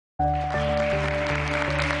Hi,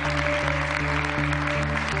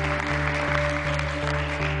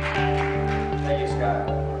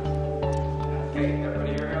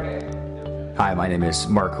 my name is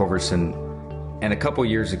Mark Hoverson, and a couple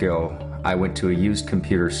years ago I went to a used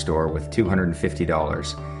computer store with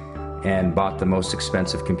 $250 and bought the most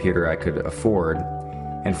expensive computer I could afford,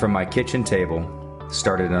 and from my kitchen table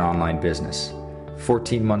started an online business.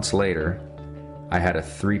 14 months later, I had a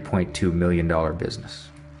 $3.2 million business.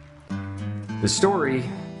 The story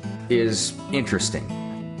is interesting.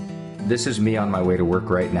 This is me on my way to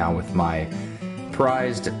work right now with my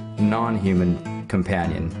prized non-human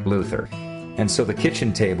companion, Luther. And so the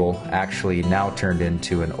kitchen table actually now turned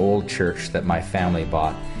into an old church that my family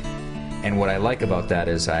bought. And what I like about that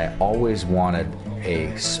is I always wanted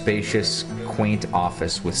a spacious, quaint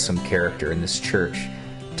office with some character, and this church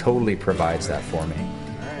totally provides that for me.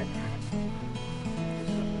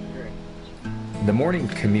 The morning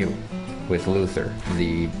commute with Luther,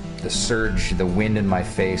 the surge, the wind in my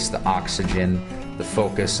face, the oxygen, the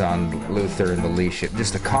focus on Luther and the leash,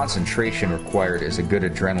 just the concentration required is a good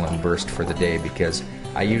adrenaline burst for the day, because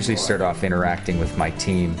I usually start off interacting with my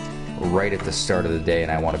team right at the start of the day and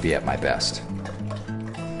I want to be at my best.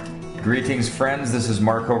 Greetings friends, this is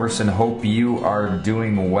Mark Hoverson. Hope you are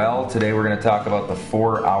doing well. Today we're going to talk about the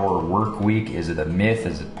 4-hour work week. Is it a myth?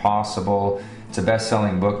 Is it possible? It's a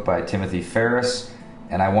best-selling book by Timothy Ferriss,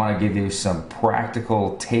 and I want to give you some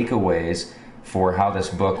practical takeaways for how this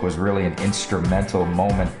book was really an instrumental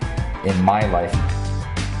moment in my life.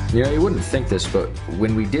 You know, you wouldn't think this, but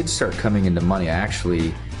when we did start coming into money,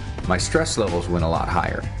 my stress levels went a lot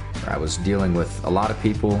higher. I was dealing with a lot of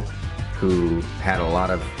people who had a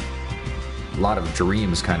lot of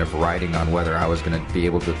dreams kind of riding on whether I was going to be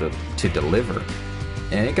able to deliver.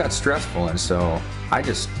 And it got stressful, and so I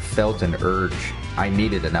just felt an urge. I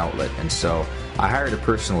needed an outlet, and so I hired a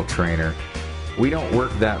personal trainer. We don't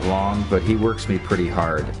work that long, but he works me pretty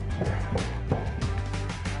hard.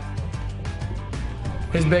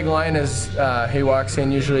 His big line is, he walks in,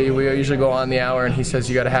 we usually go on the hour, and he says,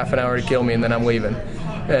 "You got a half an hour to kill me, and then I'm leaving."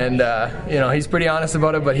 And you know, he's pretty honest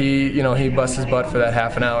about it, but he busts his butt for that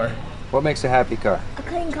half an hour. What makes a happy car? A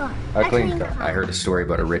clean car. A clean car. I heard a story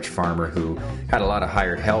about a rich farmer who had a lot of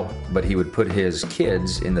hired help, but he would put his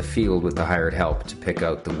kids in the field with the hired help to pick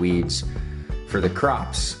out the weeds for the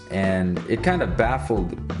crops, and it kind of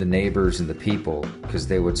baffled the neighbors and the people, because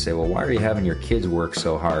they would say, "Well, why are you having your kids work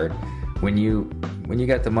so hard when you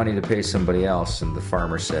got the money to pay somebody else?" And the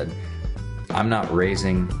farmer said, "I'm not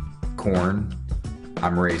raising corn,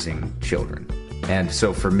 I'm raising children." And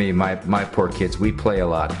so for me, my poor kids, we play a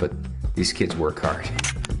lot, but these kids work hard.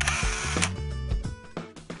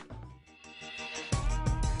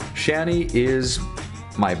 Shani is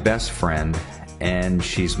my best friend, and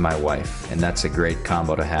she's my wife, and that's a great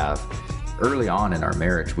combo to have. Early on in our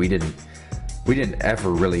marriage, we didn't ever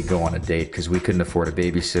really go on a date because we couldn't afford a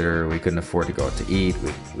babysitter, we couldn't afford to go out to eat,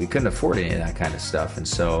 we couldn't afford any of that kind of stuff. And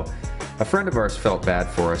so a friend of ours felt bad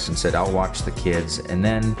for us and said, "I'll watch the kids." And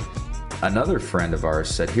then another friend of ours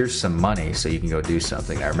said, "Here's some money so you can go do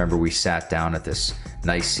something." I remember we sat down at this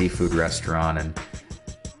nice seafood restaurant, and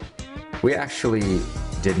we actually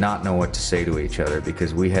did not know what to say to each other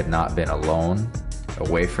because we had not been alone,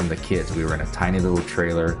 away from the kids. We were in a tiny little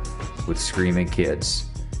trailer with screaming kids.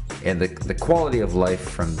 And the quality of life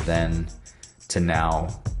from then to now,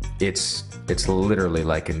 it's literally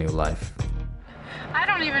like a new life. I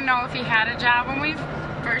don't even know if he had a job when we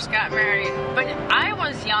first got married, but I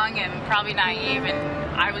was young and probably naive, and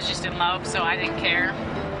I was just in love, so I didn't care.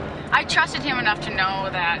 I trusted him enough to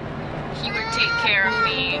know that he would take care of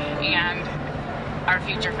me and our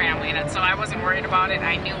future family, and so I wasn't worried about it.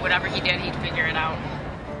 I knew whatever he did, he'd figure it out.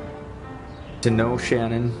 To know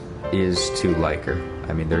Shannon is to like her.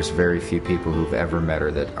 I mean, there's very few people who've ever met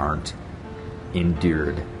her that aren't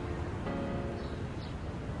endeared.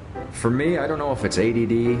 For me, I don't know if it's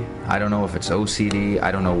ADD, I don't know if it's OCD,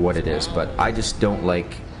 I don't know what it is, but I just don't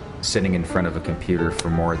like sitting in front of a computer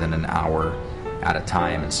for more than an hour at a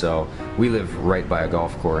time. And so we live right by a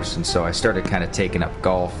golf course, and so I started kind of taking up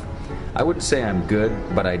golf. I wouldn't say I'm good,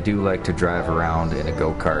 but I do like to drive around in a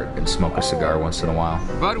go-kart and smoke a cigar once in a while.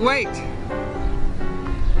 But wait!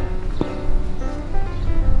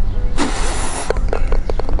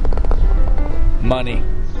 Money.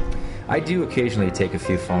 I do occasionally take a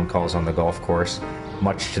few phone calls on the golf course,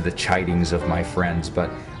 much to the chidings of my friends, but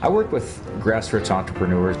I work with grassroots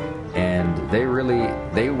entrepreneurs, and they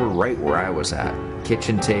were right where I was at.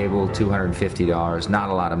 Kitchen table, $250, not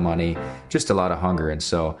a lot of money, just a lot of hunger, and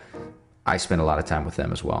so I spend a lot of time with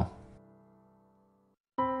them as well.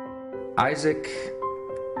 Isaac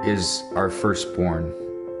is our firstborn,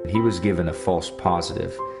 He was given a false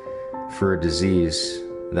positive for a disease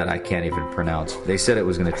that I can't even pronounce. They said it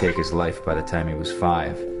was going to take his life by the time he was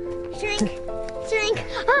 5. Shrink, shrink.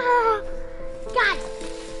 Oh, God.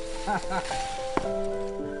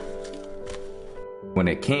 When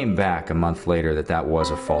it came back a month later that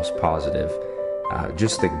was a false positive,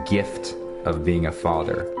 just the gift of being a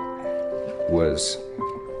father was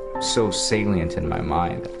so salient in my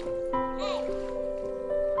mind.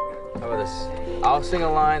 How about this? I'll sing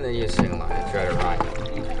a line, then you sing a line. I try to rhyme.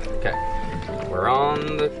 Okay. We're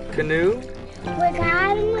on the canoe. We're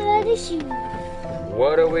going to the shoe.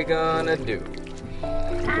 What are we gonna do?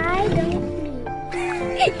 I don't know.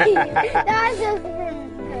 That's so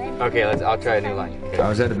good. Okay, I'll try a new line. Okay. I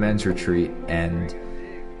was at a men's retreat, and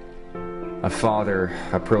a father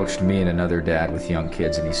approached me and another dad with young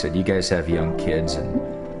kids, and he said, "You guys have young kids, and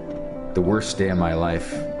the worst day of my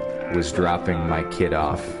life was dropping my kid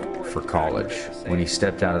off for college. When he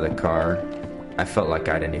stepped out of the car, I felt like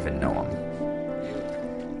I didn't even know him."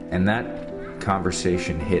 And that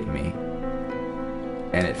conversation hit me,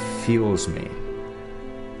 and it fuels me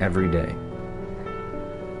every day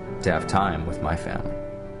to have time with my family.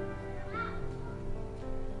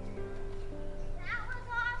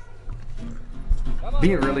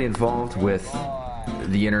 Being really involved with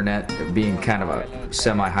the internet, being kind of a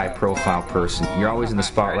semi-high profile person, you're always in the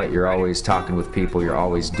spotlight, you're always talking with people, you're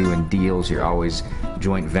always doing deals, you're always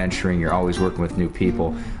joint venturing, you're always working with new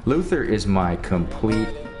people. Luther is my complete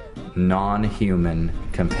non-human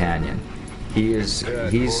companion. He's,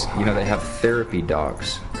 you know, they have therapy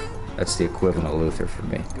dogs. That's the equivalent of Luther for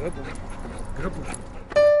me.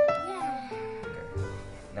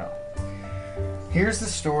 Now, here's the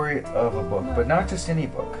story of a book, but not just any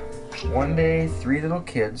book. One day, 3 little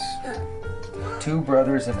kids, 2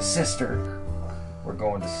 brothers and a sister, were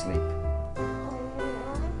going to sleep.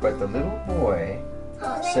 But the little boy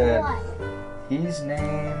said, he's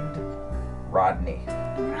named Rodney.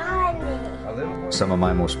 Some of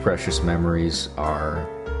my most precious memories are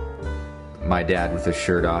my dad with his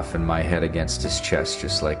shirt off and my head against his chest,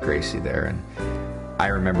 just like Gracie there. And I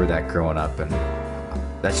remember that growing up, and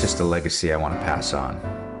that's just a legacy I want to pass on.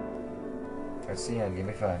 Let's see, give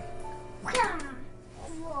me 5.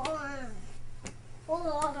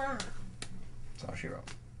 That's all she wrote.